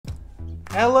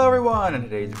Hello everyone! In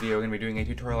today's video we're going to be doing a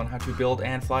tutorial on how to build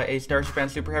and fly a Starship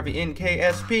and Superheavy in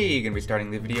KSP. Going to be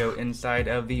starting the video inside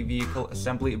of the vehicle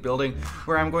assembly building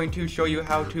where I'm going to show you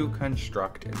how to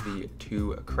construct the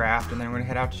two craft, and then we're going to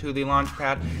head out to the launch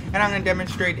pad and I'm going to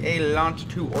demonstrate a launch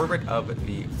to orbit of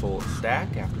the full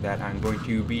stack. After that I'm going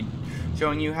to be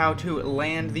showing you how to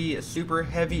land the Super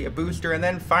Heavy booster, and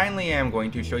then finally I'm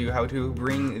going to show you how to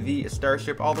bring the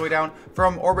Starship all the way down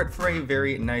from orbit for a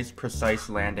very nice precise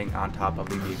landing on top of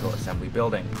the vehicle assembly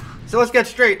building. So let's get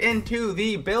straight into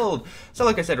the build. So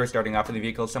like I said, we're starting off in the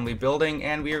vehicle assembly building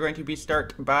and we are going to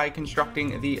start by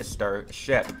constructing the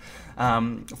Starship.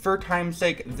 For time's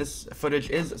sake, this footage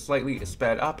is slightly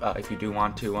sped up. If you do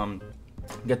want to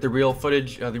get the real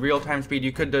footage, the real-time speed,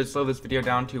 you could slow this video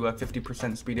down to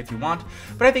 50% speed if you want,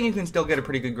 but I think you can still get a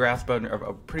pretty good grasp of,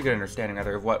 a pretty good understanding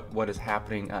rather, of what is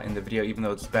happening in the video, even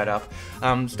though it's sped up.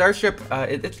 Starship,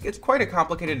 it's quite a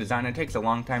complicated design. It takes a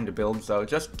long time to build, so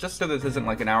just so this isn't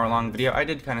like an hour-long video, I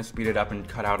did kind of speed it up and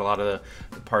cut out a lot of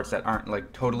the parts that aren't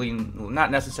like totally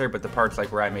not necessary, but the parts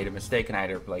like where I made a mistake and I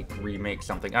had to like remake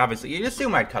something. Obviously, you'd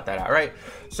assume I'd cut that out, right?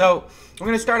 So we're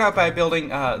going to start out by building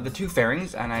the two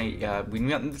fairings, and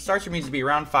the Starship needs to be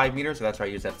around 5 meters, so that's why I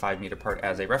use that 5 meter part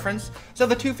as a reference. So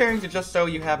the two fairings are just so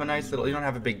you have a nice little, you don't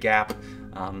have a big gap.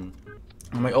 On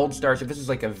my old Starship, this is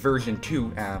like a version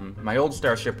 2, my old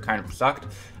Starship kind of sucked,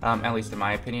 at least in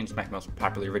my opinion. It's my most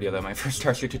popular video though, my first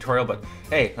Starship tutorial, but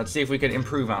hey, let's see if we could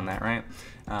improve on that, right?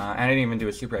 And I didn't even do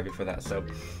a Super Heavy for that, so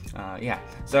yeah.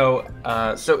 So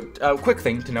quick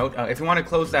thing to note, if you want to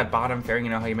close that bottom fairing,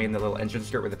 you know how you made the little engine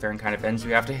skirt where the fairing kind of ends,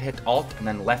 you have to hit Alt and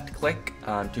then left click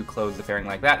to close the fairing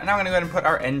like that. And now I'm going to go ahead and put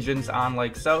our engines on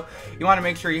like so. You want to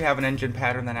make sure you have an engine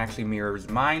pattern that actually mirrors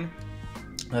mine.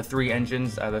 The three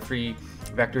engines, the three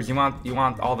vectors, you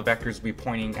want all the vectors to be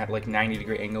pointing at like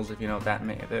 90-degree angles, if you know what that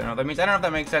means. I don't know if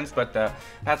that makes sense, but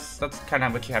that's kind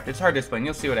of what you have to. It's hard to explain.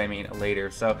 You'll see what I mean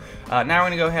later. So now we're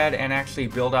going to go ahead and actually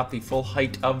build up the full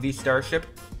height of the Starship.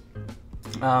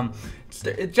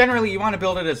 Generally, you want to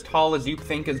build it as tall as you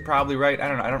think is probably right. I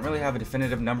don't know. I don't really have a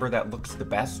definitive number that looks the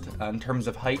best in terms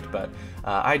of height, but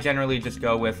I generally just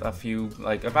go with a few,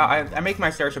 like I make my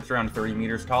Starships around 30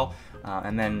 meters tall.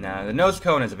 And then the nose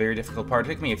cone is a very difficult part. It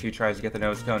took me a few tries to get the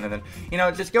nose cone, and then, you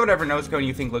know, just get whatever nose cone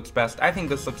you think looks best. I think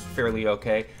this looks fairly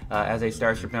okay as a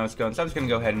Starship nose cone, so I'm just going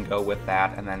to go ahead and go with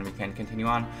that, and then we can continue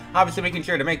on. Obviously, making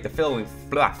sure to make the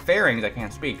fairings, I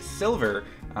can't speak, silver,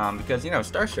 because, you know,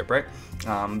 Starship, right?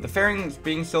 The fairings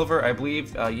being silver, I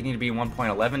believe you need to be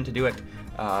 1.11 to do it.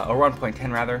 Or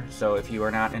 1.10 rather, so if you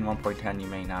are not in 1.10 you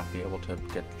may not be able to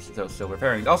get those silver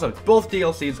fairings. Also, both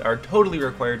DLCs are totally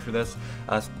required for this,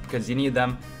 because you need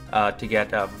them to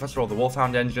get, first of all, the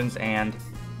Wolfhound engines and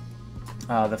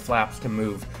the flaps to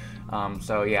move.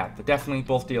 So yeah, definitely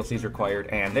both DLCs required,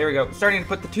 and there we go. Starting to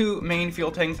put the two main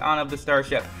fuel tanks on of the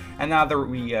Starship, and now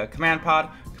the command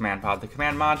pod, the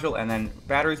command module, and then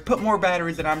batteries. Put more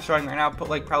batteries than I'm showing right now. Put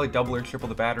like probably double or triple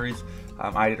the batteries.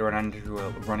 I did run into a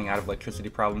running out of electricity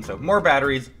problem, so more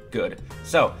batteries, good.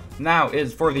 So now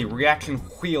is for the reaction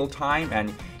wheel time,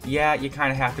 and yeah, you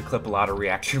kind of have to clip a lot of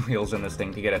reaction wheels in this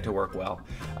thing to get it to work well.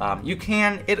 You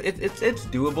can, it's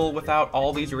doable without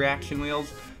all these reaction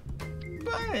wheels,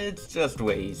 but it's just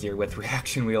way easier with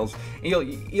reaction wheels.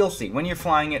 You'll see when you're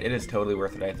flying it, it is totally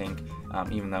worth it, I think.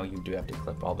 Even though you do have to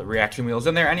clip all the reaction wheels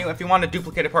in there. Anyway, if you want to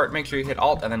duplicate a part, make sure you hit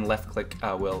Alt and then left click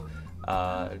will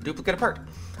duplicate a part.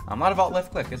 A lot of Alt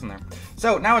left click, isn't there?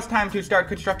 So now it's time to start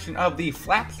construction of the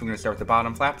flaps. We're going to start with the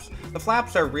bottom flaps. The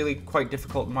flaps are really quite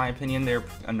difficult in my opinion. They're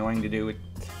annoying to do.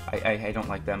 I don't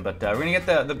like them, but we're going to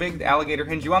get the big alligator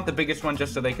hinge. You want the biggest one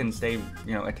just so they can stay,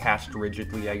 you know, attached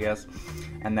rigidly, I guess.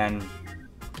 And then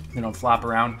they don't flop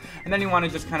around, and then you want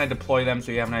to just kind of deploy them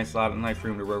so you have a nice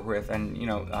room to work with, and you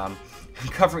know,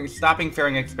 stopping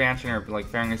fairing expansion or like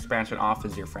fairing expansion off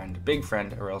is your friend, big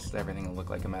friend, or else everything will look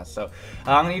like a mess. So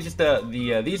I'm gonna use just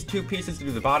these two pieces to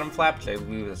do the bottom flap, which I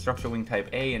believe is structural wing type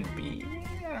A and B.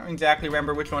 I don't exactly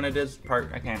remember which one it is.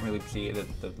 I can't really see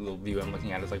it. The little view I'm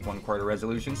looking at is like 1/4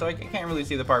 resolution, so I can't really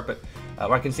see the part, but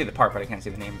well, I can see the part, but I can't see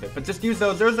the name of it. But just use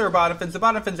those. Those are bottom fins. The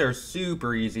bottom fins are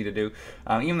super easy to do.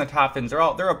 Even the top fins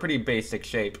they're a pretty basic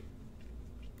shape.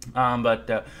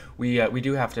 But we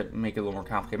do have to make it a little more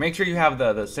complicated. Make sure you have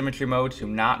the symmetry mode to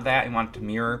not that. You want it to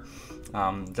mirror,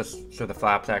 just so the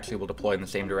flaps actually will deploy in the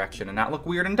same direction and not look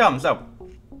weird and dumb. So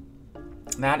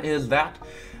that is that.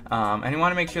 And you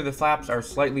want to make sure the flaps are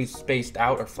slightly spaced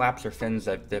out, or flaps or fins,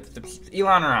 the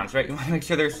ailerons, right? You want to make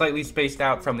sure they're slightly spaced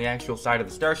out from the actual side of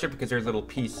the Starship, because there's a little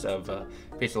piece of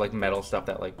like metal stuff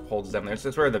that like holds them there. So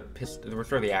it's where the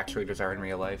actuators are in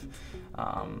real life.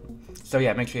 So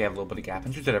yeah, make sure you have a little bit of gap.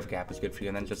 And just whatever gap is good for you.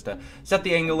 And then just set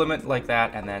the angle limit like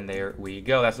that, and then there we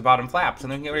go. That's the bottom flaps.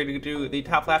 And then we can get ready to do the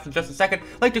top flaps in just a second.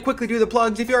 I'd like to quickly do the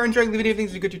plugs. If you are enjoying the video, think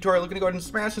this is a good tutorial, look, go ahead and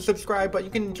smash the subscribe button.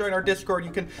 You can join our Discord.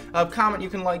 You can comment. You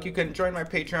can like. You can join my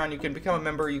Patreon. You can become a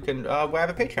member. You can I have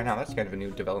a Patreon now. That's kind of a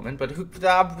new development. But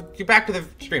back to the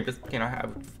stream. Just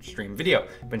have stream video.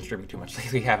 Been streaming too much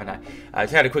lately, haven't I? I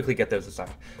just had to quickly get those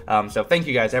aside. So thank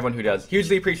you guys, everyone who does.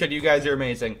 Hugely appreciate it. You guys are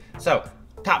amazing. So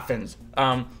top fins.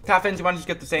 Top fins, you want to just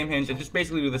get the same hinge and just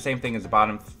basically do the same thing as the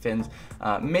bottom fins.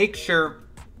 Make sure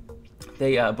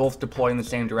they both deploy in the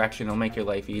same direction. It'll make your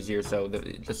life easier. So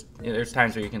there's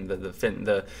times where you can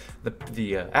the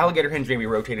alligator hinge may be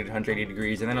rotated 180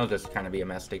 degrees, and then it'll just kind of be a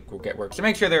mess to get work. So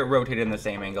make sure they're rotated in the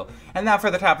same angle. And now for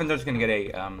the top fins, I'm just going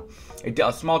to get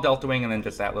a small delta wing, and then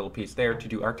just that little piece there to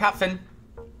do our top fin.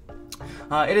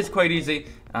 It is quite easy.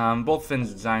 Both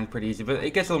fins designed pretty easy, but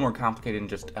it gets a little more complicated in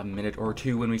just a minute or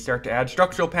two when we start to add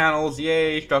structural panels.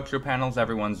 Yay, structural panels,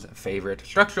 everyone's favorite.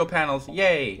 Structural panels,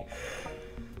 yay.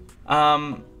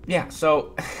 Yeah,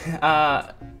 so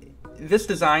this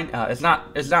design is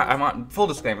not, I want full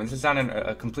disclaimer, this is not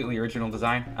a completely original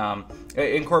design.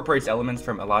 It incorporates elements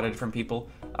from a lot of different people.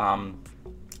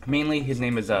 Mainly, his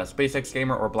name is SpaceX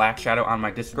Gamer or Black Shadow on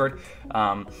my Discord.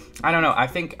 I don't know. I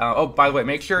think. Oh, by the way,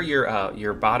 make sure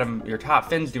your top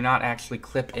fins do not actually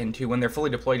clip into when they're fully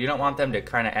deployed. You don't want them to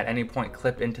kind of at any point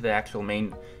clip into the actual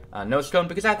main nose cone,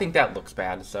 because I think that looks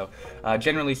bad. So,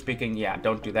 generally speaking, yeah,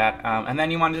 don't do that. And then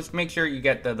you want to just make sure you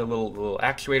get the little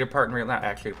actuator part, not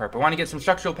actuator part, but want to get some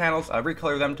structural panels.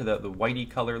 Recolor them to the whitey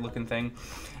color looking thing,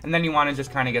 and then you want to just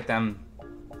kind of get them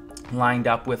lined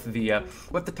up with the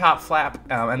top flap,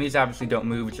 and these obviously don't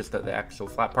move, it's just the actual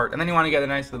flap part. And then you want to get a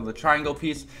nice little triangle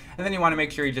piece, and then you want to make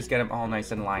sure you just get them all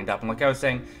nice and lined up. And like I was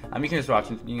saying, you can just watch,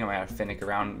 you know, I have to finick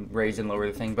around, raise and lower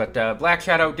the thing, but Black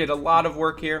Shadow did a lot of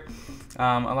work here.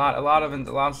 A lot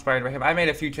inspired by him. I made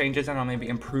a few changes, I don't know, maybe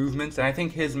improvements, and I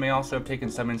think his may also have taken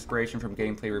some inspiration from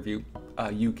Gameplay Review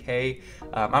UK.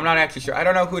 I'm not actually sure. I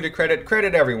don't know who to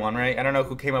credit everyone, right? I don't know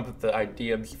who came up with the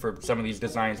ideas for some of these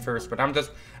designs first, but I'm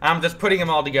just putting them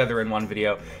all together in one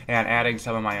video and adding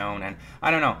some of my own. And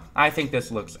I don't know. I think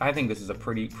this is a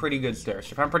pretty good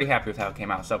Starship. I'm pretty happy with how it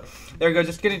came out. So there you go.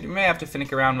 Just you may have to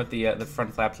finick around with the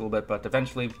front flaps a little bit, but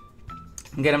eventually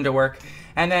get them to work.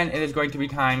 And then it is going to be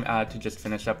time to just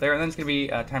finish up there, and then it's going to be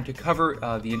time to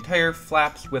cover the entire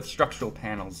flaps with structural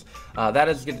panels. That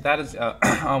is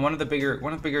one of the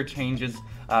bigger changes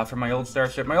from my old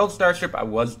Starship. My old Starship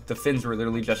the fins were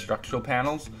literally just structural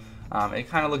panels. It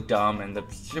kind of looked dumb, and the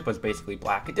ship was basically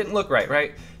black. It didn't look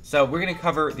right? So we're going to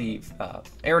cover the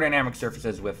aerodynamic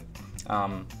surfaces with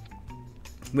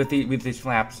these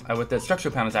flaps, with the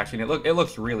structural panels actually, and it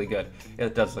looks really good.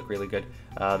 It does look really good.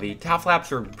 The top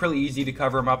flaps are pretty easy to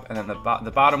cover them up, and then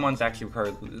the bottom ones actually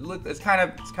require, it's kind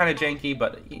of janky,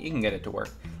 but you can get it to work.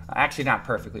 Actually, not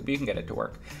perfectly, but you can get it to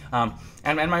work.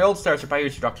 And my old Starship, I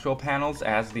used structural panels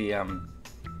as the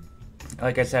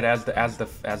like I said, as the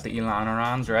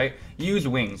ailerons, right? Use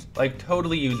wings, like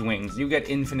totally use wings. You get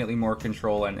infinitely more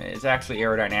control, and it's actually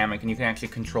aerodynamic, and you can actually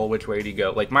control which way to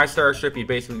go. Like my Starship, you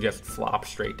basically just flop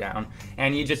straight down,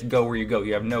 and you just go where you go.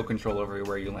 You have no control over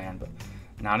where you land, but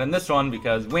not in this one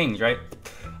because wings, right?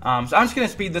 So I'm just gonna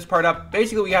speed this part up.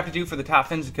 Basically, what you have to do for the top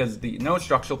fins, because no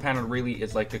structural panel really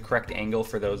is like the correct angle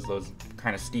for those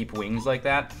kind of steep wings like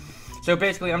that. So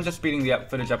basically, I'm just speeding the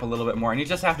footage up a little bit more, and you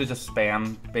just have to just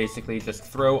spam, basically, just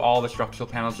throw all the structural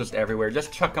panels just everywhere,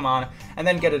 just chuck them on, and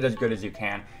then get it as good as you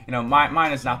can. You know,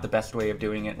 mine is not the best way of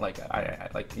doing it. Like,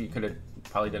 like you could have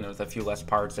probably done it with a few less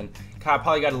parts, and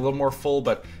probably got a little more full,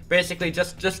 but basically,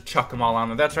 just chuck them all on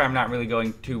there. That's why I'm not really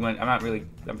going too much.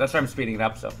 That's why I'm speeding it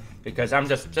up, so. Because I'm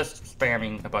just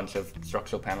spamming a bunch of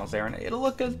structural panels there, and it'll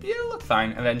look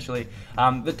fine eventually.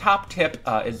 The top tip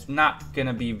is not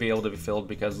gonna be able to be filled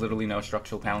because literally no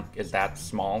structural panel is that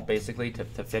small, basically, to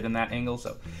fit in that angle.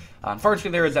 So,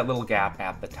 unfortunately, there is that little gap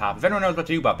at the top. If anyone knows what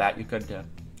to do about that, you could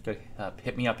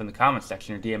hit me up in the comments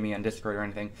section or DM me on Discord or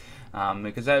anything,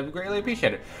 because I would greatly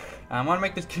appreciate it. I want to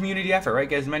make this community effort, right?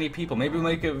 Get as many people. Maybe we'll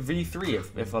make a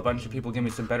V3 if a bunch of people give me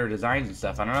some better designs and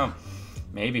stuff. I don't know.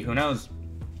 Maybe, who knows?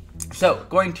 So,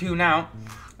 going to now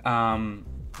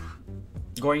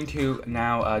going to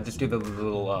now just do the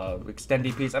little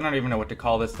extendy piece. I don't even know what to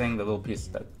call this thing, the little piece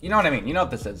that, you know what I mean, you know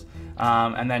what this is.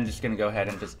 And then just gonna go ahead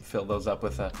and just fill those up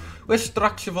with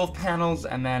structural panels,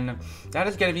 and then that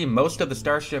is gonna be most of the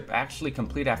Starship actually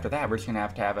complete. After that, we're just gonna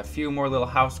have to have a few more little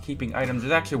housekeeping items.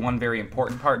 There's actually one very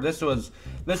important part. This was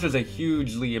a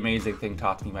hugely amazing thing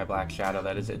taught to me by Black Shadow.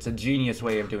 That is, it's a genius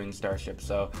way of doing Starship.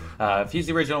 So if he's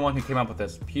the original one who came up with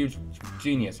this, huge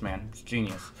genius, man, it's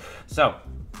genius. So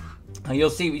you'll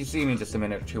see me in just a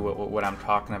minute or two what I'm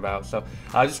talking about. So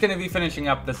just going to be finishing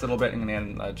up this little bit, and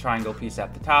then a triangle piece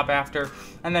at the top after,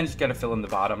 and then just got to fill in the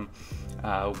bottom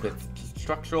with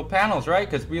structural panels, right?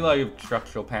 Because we love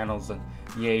structural panels, and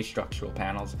yay, structural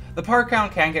panels. The part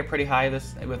count can get pretty high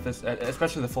with this,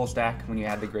 especially the full stack when you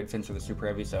add the grid fins for the Super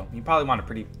Heavy. So you probably want a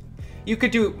pretty, you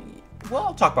could do, well,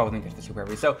 I'll talk about when we get to the Super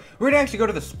Heavy. So we're going to actually go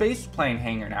to the space plane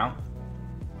hangar now.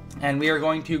 And we are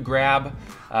going to grab,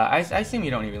 I assume you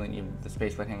don't really need the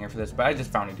spaceplane hangar for this, but I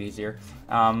just found it easier.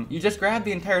 You just grab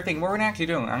the entire thing. What we're actually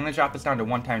doing, I'm going to drop this down to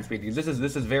 1x speed, because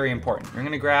this is very important. You're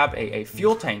going to grab a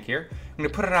fuel tank here. I'm going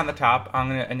to put it on the top. I'm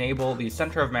going to enable the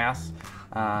center of mass,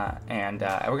 and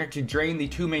we're going to drain the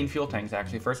 2 main fuel tanks,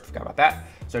 actually, first. Forgot about that.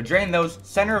 So drain those,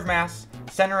 center of mass,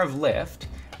 center of lift,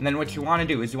 and then what you want to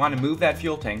do is you want to move that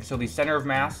fuel tank so the center of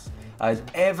mass is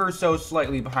ever so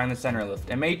slightly behind the center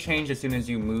lift. It may change as soon as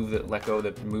you let go of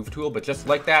the move tool, but just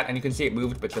like that, and you can see it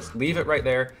moved, but just leave it right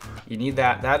there. You need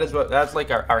that. That's like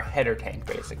our header tank,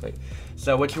 basically.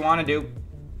 So what you want to do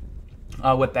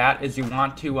with that is you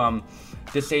want to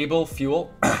disable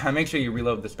fuel. Make sure you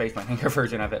reload the spaceplane hangar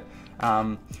version of it.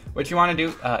 What you want to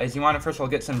do is you want to first of all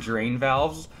get some drain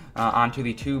valves onto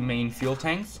the 2 main fuel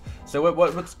tanks. So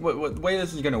what way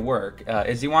this is going to work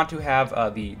is you want to have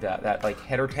that like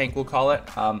header tank, we'll call it.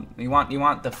 You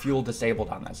want the fuel disabled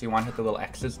on that. So you want to hit the little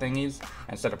X's thingies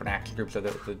and set up an action group so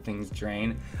that the things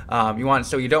drain.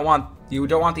 You don't want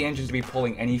the engines to be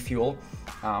pulling any fuel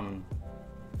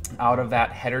out of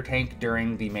that header tank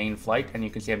during the main flight, and you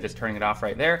can see I'm just turning it off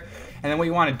right there. And then what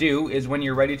you want to do is when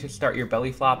you're ready to start your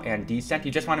belly flop and descent,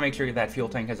 you just want to make sure that fuel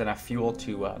tank has enough fuel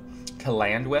to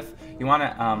land with. You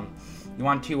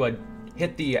want to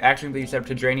hit the action that you set up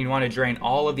to drain. You want to drain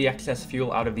all of the excess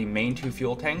fuel out of the main 2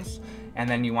 fuel tanks. And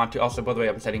then you want to also, by the way,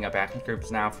 I'm setting up action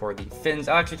groups now for the fins.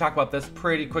 I'll actually talk about this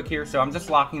pretty quick here. So I'm just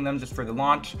locking them just for the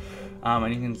launch,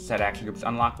 and you can set action groups,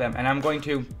 unlock them, and I'm going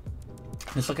to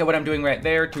just look at what I'm doing right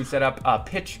there to set up a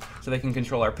pitch so they can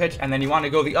control our pitch. And then you want to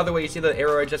go the other way. You see the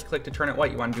arrow I just clicked to turn it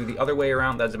white? You want to do the other way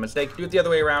around. That's a mistake. Do it the other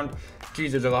way around.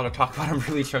 Geez, there's a lot of talk about it. I'm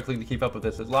really struggling to keep up with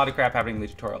this. There's a lot of crap happening in the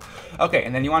tutorial. Okay,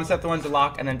 and then you want to set the ones to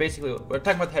lock. And then basically, we're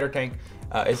talking about the header tank,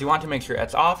 is you want to make sure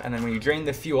it's off. And then when you drain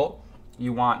the fuel,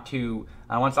 you want to,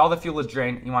 once all the fuel is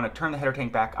drained, you want to turn the header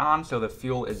tank back on so the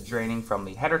fuel is draining from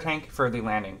the header tank for the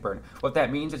landing burn. What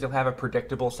that means is you'll have a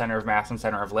predictable center of mass and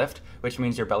center of lift, which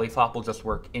means your belly flop will just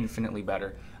work infinitely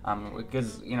better.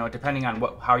 Because, you know, depending on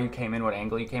how you came in, what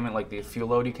angle you came in, like the fuel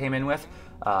load you came in with,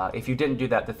 if you didn't do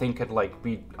that, the thing could like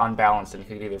be unbalanced and it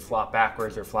could either flop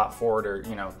backwards or flop forward, or,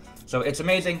 you know. So it's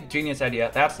amazing, genius idea.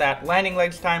 That's that. Landing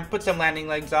legs time. Put some landing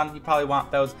legs on. You probably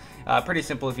want those. Pretty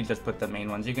simple if you just put the main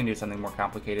ones. You can do something more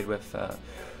complicated with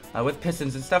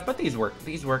pistons and stuff, but these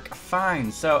work fine.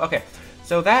 So okay,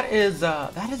 so that is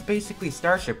basically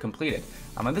Starship completed.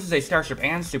 And this is a Starship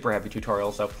and Super Heavy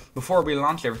tutorial. So before we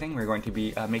launch everything, we're going to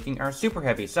be making our Super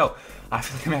Heavy. So I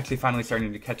feel like I'm actually finally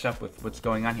starting to catch up with what's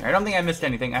going on here. I don't think I missed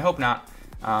anything. I hope not.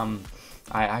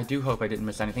 I do hope I didn't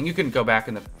miss anything. You can go back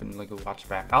and watch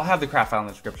back. I'll have the craft file in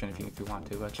the description if you want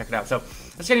to check it out. So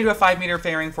it's going to do a 5-meter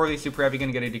fairing for the Super Heavy.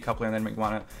 Going to get a decoupler, and then we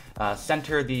want to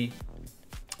center the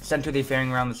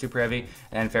fairing around the Super Heavy,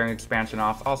 and fairing expansion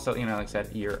off. Also, you know, like I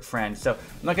said, your friend. So,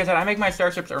 like I said, I make my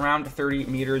Starships around 30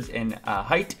 meters in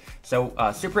height. So,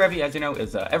 Super Heavy, as you know,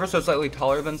 is ever so slightly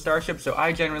taller than Starship. So,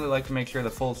 I generally like to make sure the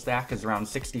full stack is around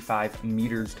 65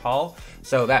 meters tall.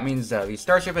 So, that means the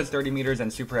Starship is 30 meters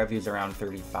and Super Heavy is around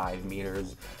 35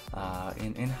 meters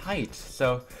in height.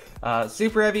 So,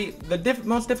 Super Heavy, the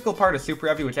most difficult part of Super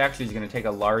Heavy, which actually is going to take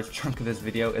a large chunk of this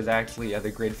video, is actually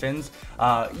the grid fins.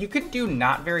 You could do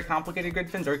not very complicated grid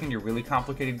fins, or you can do really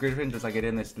complicated grid fins, just like I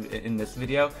did in this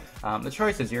video. The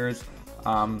choice is yours.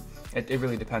 It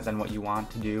really depends on what you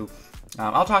want to do.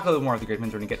 I'll talk a little more of the grid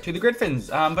fins when we get to the grid fins.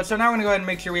 But so now we're going to go ahead and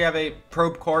make sure we have a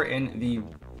probe core in the.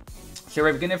 So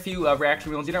we're getting a few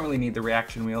reaction wheels. You don't really need the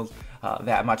reaction wheels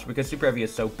that much because Super Heavy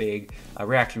is so big.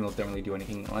 Reaction wheels don't really do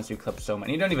anything unless you clip so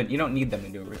many. You don't need them to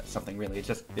do something really. It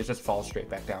just falls straight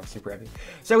back down. Super Heavy.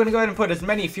 So we're gonna go ahead and put as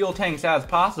many fuel tanks as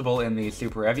possible in the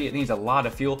Super Heavy. It needs a lot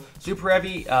of fuel. Super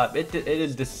Heavy, it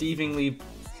is deceivingly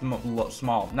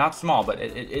small. Not small, but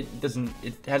it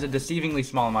has a deceivingly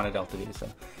small amount of delta V. So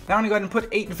now I'm going to go ahead and put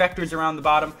 8 vectors around the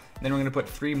bottom. And then we're going to put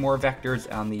 3 more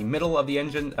vectors on the middle of the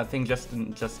engine, just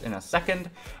in a second.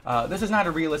 This is not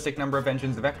a realistic number of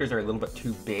engines. The vectors are a little bit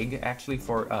too big, actually,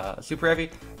 for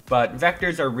Superheavy. But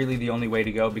vectors are really the only way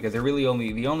to go, because they're really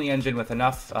the only engine with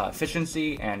enough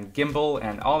efficiency and gimbal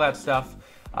and all that stuff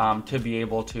to be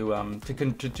able to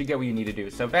get what you need to do.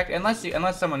 So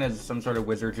unless someone has some sort of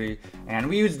wizardry, and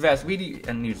we use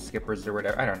use skippers or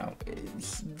whatever, I don't know.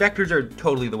 Vectors are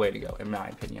totally the way to go, in my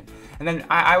opinion. And then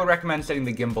I would recommend setting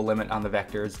the gimbal limit on the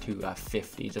vectors to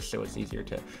 50, just so it's easier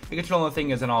to control. The thing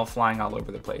isn't all flying all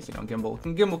over the place. You know, gimbal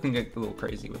can get a little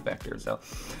crazy with vectors. So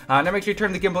now make sure you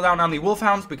turn the gimbal down on the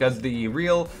Wolfhounds, because the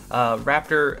real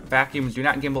Raptor vacuums do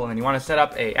not gimbal, and then you want to set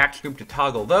up a action group to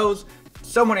toggle those.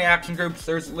 So many action groups.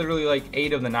 There's literally like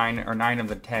 8 of the 9 or 9 of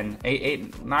the 10,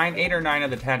 8 or 9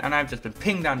 of the 10, and I've just been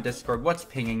pinged on Discord. What's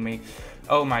pinging me?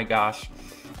 Oh my gosh.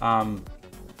 8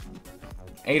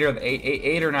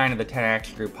 or 9 of the 10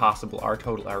 action group possible are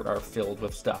filled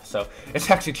with stuff. So it's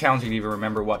actually challenging to even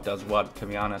remember what does what, to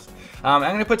be honest. I'm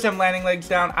going to put some landing legs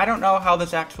down. I don't know how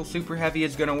this actual Superheavy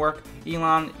is going to work.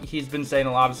 Elon, he's been saying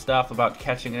a lot of stuff about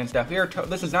catching it and stuff.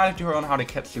 This is not a tutorial on how to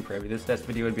catch Superheavy. This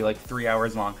video would be like 3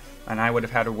 hours long, and I would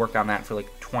have had to work on that for like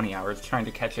 20 hours trying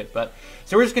to catch it. But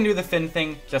so we're just going to do the fin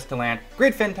thing just to land.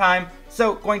 Grid fin time.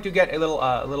 So going to get a little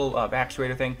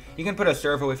actuator thing. You can put a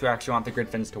servo if you actually want the grid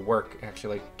fins to work,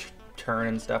 actually like turn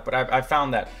and stuff. But I've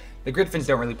found that the grid fins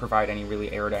don't really provide any really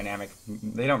aerodynamic.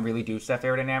 They don't really do stuff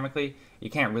aerodynamically. You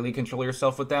can't really control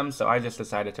yourself with them. So I just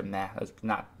decided to that's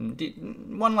not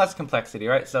one less complexity,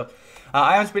 right? So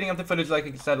I am speeding up the footage, like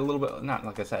I said, a little bit, not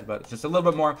like I said, but just a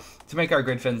little bit more to make our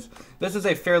grid fins. This is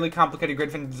a fairly complicated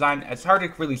grid fin design. It's hard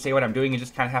to really say what I'm doing. You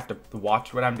just kind of have to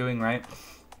watch what I'm doing, right?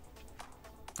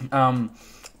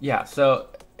 Yeah, so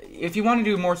if you want to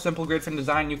do a more simple grid fin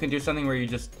design, you can do something where you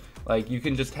just you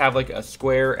can just have like a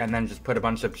square and then just put a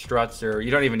bunch of struts, or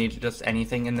you don't even need just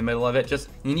anything in the middle of it. Just,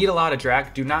 you need a lot of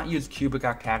drag. Do not use cubic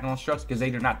octagonal struts, because they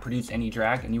do not produce any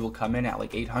drag, and you will come in at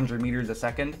like 800 meters a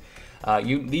second.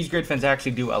 These grid fins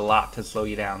actually do a lot to slow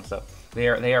you down, so they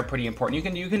are pretty important.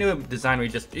 You can do a design where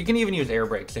you can even use air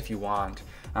brakes if you want.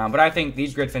 But I think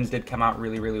these grid fins did come out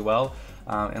really, really well,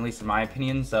 at least in my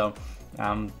opinion. So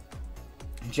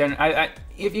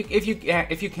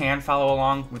if you can follow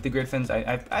along with the grid fins,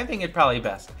 I think it's probably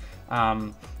best,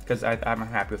 because I'm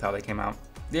happy with how they came out.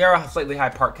 They are a slightly high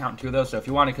part count too, though, so if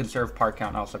you want to conserve part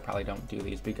count, also probably don't do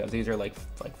these, because these are like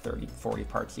 30, 40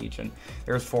 parts each, and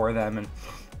there's 4 of them, and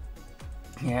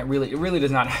yeah, it really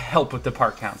does not help with the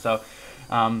part count. So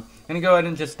I'm gonna go ahead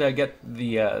and just get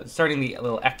the starting the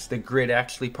little the grid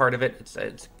actually part of it.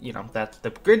 It's you know, that's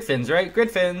the grid fins, right?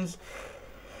 Grid fins.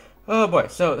 Oh boy,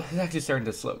 so it's actually starting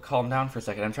to calm down for a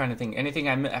second. I'm trying to think, anything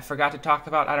I forgot to talk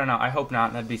about? I don't know, I hope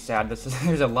not, that'd be sad.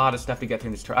 There's a lot of stuff to get through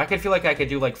in this tutorial. I could feel like I could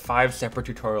do like 5 separate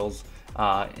tutorials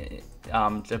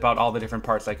about all the different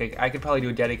parts. Like I could probably do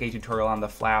a dedicated tutorial on the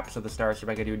flaps of the Starship.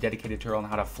 I could do a dedicated tutorial on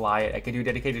how to fly it. I could do a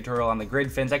dedicated tutorial on the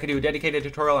grid fins. I could do a dedicated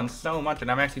tutorial on so much, and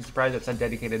I'm actually surprised it said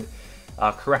dedicated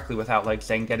correctly without like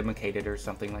saying dedicated or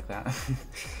something like that.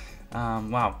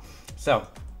 Wow. So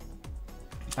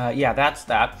yeah, that's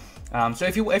that. So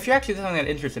if you're actually something that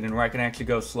interested in where I can actually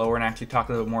go slower and actually talk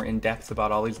a little bit more in depth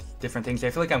about all these different things, I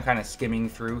feel like I'm kind of skimming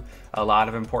through a lot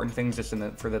of important things just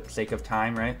for the sake of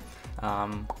time, right?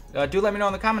 Do let me know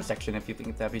in the comment section if you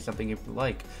think that'd be something you'd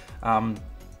like. And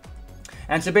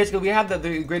so basically we have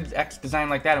the grid X design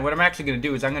like that, and what I'm actually going to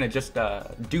do is I'm going to just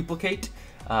duplicate.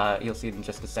 You'll see it in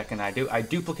just a second. I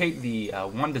duplicate the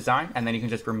one design, and then you can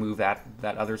just remove that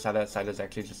other side. That side is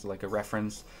actually just like a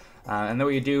reference. And then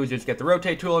what you do is just get the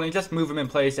rotate tool and you just move them in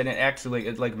place, and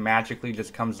it like magically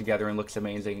just comes together and looks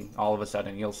amazing all of a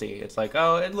sudden. You'll see it's like,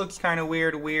 oh, it looks kind of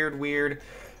weird. OMG,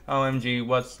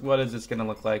 what is this gonna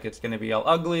look like? It's gonna be all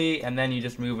ugly, and then you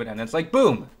just move it and it's like,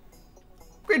 boom,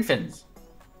 grid fins.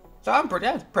 So I'm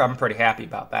pretty happy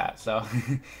about that. So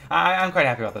I'm quite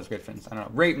happy about those grid fins. I don't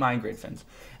know, rate my grid fins.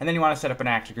 And then you want to set up an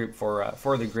action group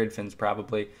for the grid fins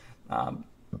probably.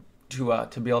 To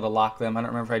be able to lock them. I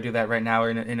don't remember if I do that right now or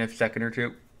in a second or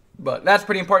two. But that's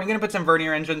pretty important. I'm going to put some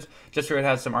vernier engines just so it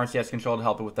has some RCS control to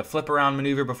help it with the flip around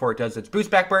maneuver before it does its boost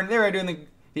back burn. There I do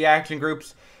the action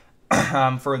groups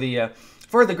for the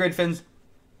grid fins.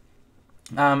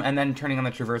 And then turning on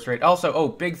the traverse rate. Also, oh,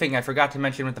 big thing I forgot to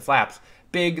mention with the flaps.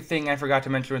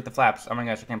 Oh my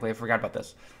gosh, I can't believe I forgot about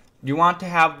this. You want to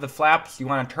have the flaps, you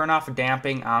want to turn off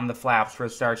damping on the flaps for a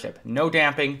Starship. No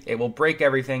damping, it will break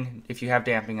everything if you have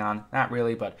damping on. Not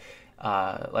really, but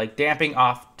like damping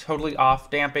off, totally off,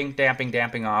 damping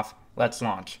off. Let's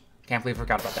launch. Can't believe I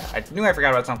forgot about that. I knew I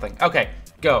forgot about something. Okay,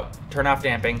 go. Turn off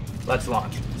damping. Let's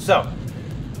launch. So,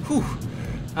 whew.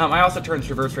 I also turned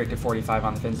traverse rate to 45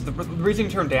 on the fins. The reason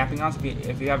you turn damping on is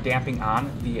if you have damping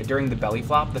on during the belly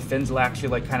flop, the fins will actually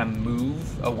like kind of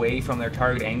move away from their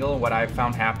target angle. What I've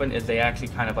found happen is they actually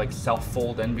kind of like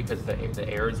self-fold in because the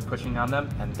air is pushing on them,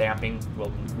 and damping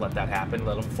will let that happen,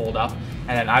 let them fold up.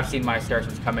 And then I've seen my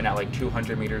starships come in at like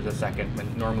 200 meters a second,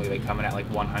 when normally they come in at like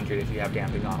 100 if you have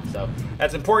damping off. So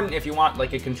that's important if you want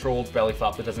like a controlled belly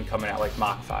flop that doesn't come in at like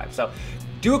Mach 5. So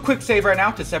do a quick save right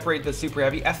now to separate the Super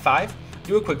Heavy F5.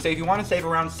 Do a quick save. You want to save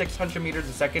around 600 meters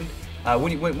a second.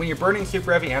 When you're burning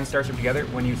Super Heavy and Starship together,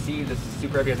 when you see this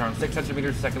Super Heavy has around 600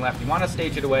 meters a second left, you want to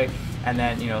stage it away, and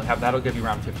then that'll give you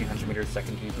around 1500 meters a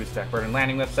second to do boost back burn and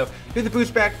landing lift. So do the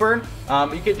boost back burn.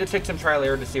 You get to take some trial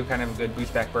error to see what kind of a good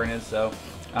boost back burn is. So,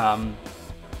 and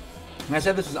I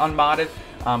said this is unmodded,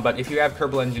 but if you have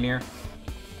Kerbal Engineer,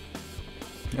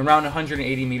 around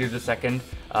 180 meters a second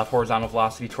of horizontal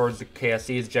velocity towards the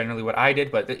KSC is generally what I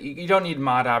did, but you don't need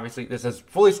mod, obviously. This is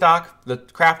fully stock. The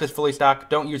craft is fully stock.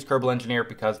 Don't use Kerbal Engineer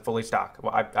because fully stock.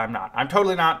 Well, I'm not. I'm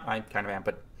totally not. I kind of am,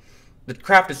 but the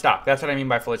craft is stock. That's what I mean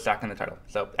by fully stock in the title.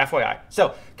 So, FYI.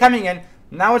 So, coming in,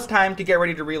 now it's time to get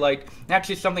ready to relight. And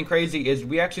actually, something crazy is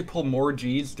we actually pull more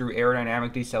Gs through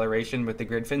aerodynamic deceleration with the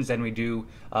grid fins than we do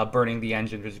burning the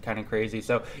engine, which is kind of crazy.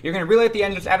 So you're going to relight the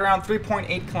engines at around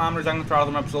 3.8 kilometers. I'm going to throttle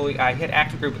them up slowly. I hit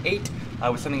action group 8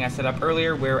 with something I set up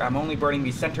earlier where I'm only burning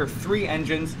the center 3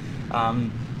 engines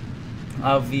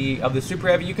of the Super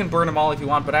Heavy. You can burn them all if you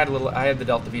want, but I had the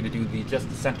Delta V to do just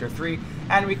the center 3,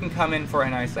 and we can come in for a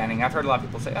nice landing. I've heard a lot of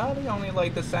people say, oh, they only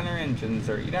like the center engines,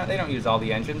 or they don't use all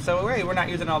the engines. So hey, we're not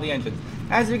using all the engines.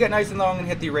 As we get nice and low, I'm gonna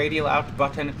hit the radial out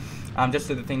button, just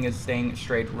so the thing is staying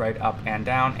straight right up and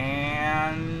down,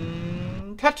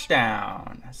 and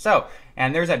touchdown. So,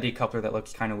 and there's that decoupler that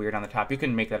looks kind of weird on the top. You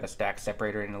can make that a stack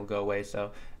separator and it'll go away.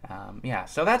 So, yeah,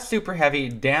 so that's Super Heavy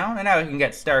down, and now we can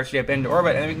get Starship into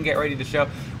orbit, and then we can get ready to show,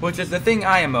 which is the thing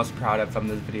I am most proud of from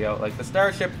this video. Like the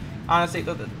Starship, honestly,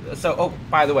 so, oh,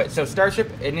 by the way, so Starship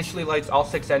initially lights all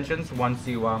 6 engines once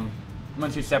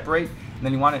you separate, and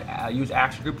then you want to use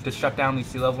action group to shut down these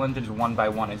sea level engines one by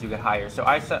one as you get higher. So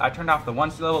I turned off the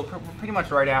 1 sea level pretty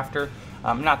much right after,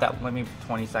 not that, maybe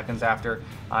 20 seconds after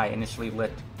I initially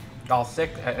lit all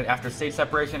 6 after stage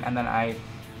separation, and then I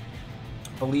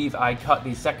believe I cut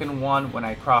the second one when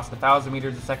I crossed 1,000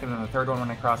 meters a second, and the third one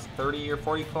when I crossed 30 or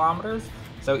 40 kilometers.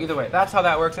 So either way, that's how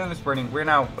that works. And it's burning. We're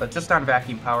now just on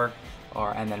vacuum power,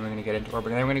 and then we're going to get into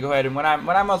orbit. And then we're going to go ahead and what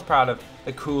I'm most proud of,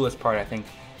 the coolest part, I think,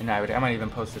 and I might even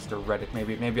post this to Reddit.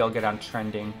 Maybe I'll get on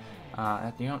trending.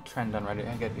 You don't trend on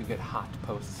Reddit. You get hot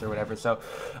posts or whatever. So.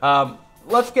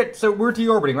 So we're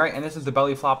deorbiting, right? And this is the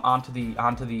belly flop onto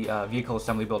the vehicle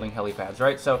assembly building helipads,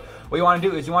 right? So what you want to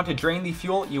do is you want to drain the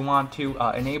fuel. You want to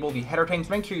enable the header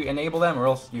tanks. Make sure you enable them, or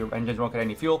else your engines won't get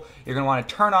any fuel. You're going to want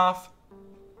to turn off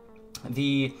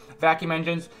the vacuum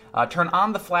engines, turn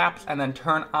on the flaps, and then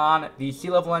turn on the sea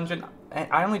level engine.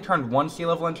 I only turned 1 sea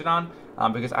level engine on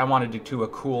because I wanted to do a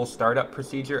cool startup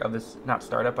procedure of this, not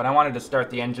startup, but I wanted to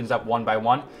start the engines up one by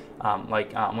one.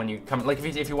 When you come, like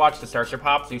if you watch the Starship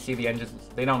hops, you see the engines,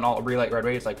 they don't all relight right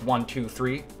away. It's like 1, 2,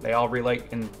 3. They all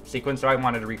relight in sequence, so I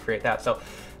wanted to recreate that. So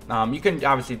you can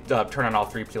obviously turn on all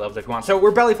 3 sea levels if you want. So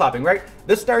we're belly flopping, right?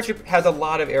 This Starship has a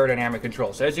lot of aerodynamic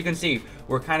control. So as you can see,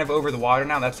 we're kind of over the water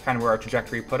now. That's kind of where our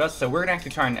trajectory put us. So we're gonna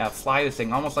actually try and fly this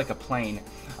thing almost like a plane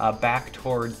back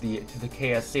towards the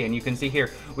KSC. And you can see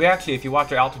here, we actually, if you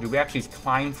watch our altitude, we actually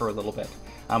climb for a little bit,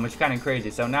 which is kind of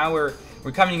crazy. So now we're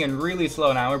coming in really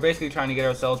slow now. We're basically trying to get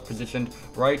ourselves positioned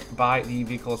right by the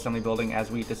vehicle assembly building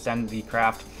as we descend the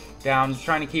craft down, just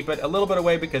trying to keep it a little bit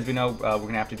away because we know we're going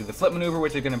to have to do the flip maneuver,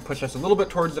 which is going to push us a little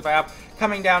bit towards the FAP.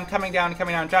 Coming down, dropping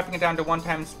it down to 1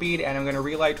 time speed, and I'm going to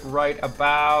relight right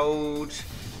about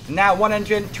now. 1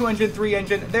 engine, 2 engine, 3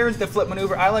 engine. There's the flip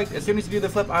maneuver. As soon as you do the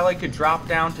flip, I like to drop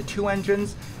down to 2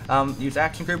 engines, use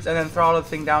action groups, and then throttle the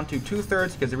thing down to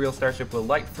 2/3 because the real Starship will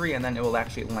light 3, and then it will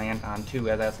actually land on 2.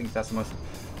 As I think that's the most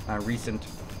recent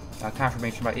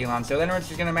confirmation by Elon. So then it's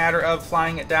just going to matter of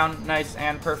flying it down nice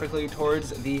and perfectly towards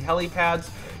the helipads,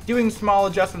 doing small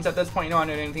adjustments at this point. You don't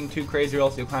want to do anything too crazy or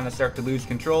else you'll kind of start to lose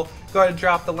control. Go ahead and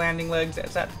drop the landing legs.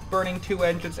 It's that burning 2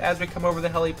 engines as we come over the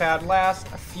helipad. Last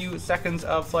a few seconds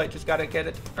of flight, just got to get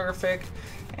it perfect,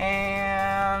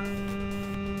 and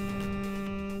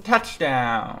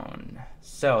touchdown.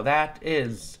 So that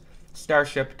is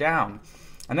Starship down.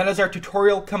 And that is our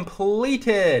tutorial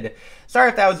completed. Sorry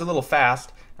if that was a little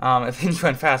fast. Things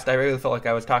went fast. I really felt like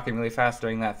I was talking really fast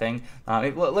during that thing.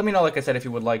 Let me know, like I said, if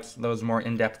you would like those more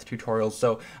in-depth tutorials.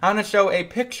 So I'm going to show a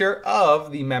picture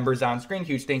of the members on screen.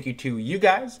 Huge thank you to you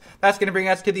guys. That's going to bring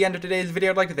us to the end of today's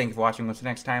video. I'd like to thank you for watching. What's the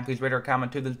next time? Please rate or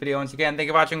comment to this video. Once again, thank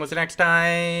you for watching. What's the next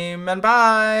time? And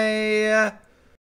bye!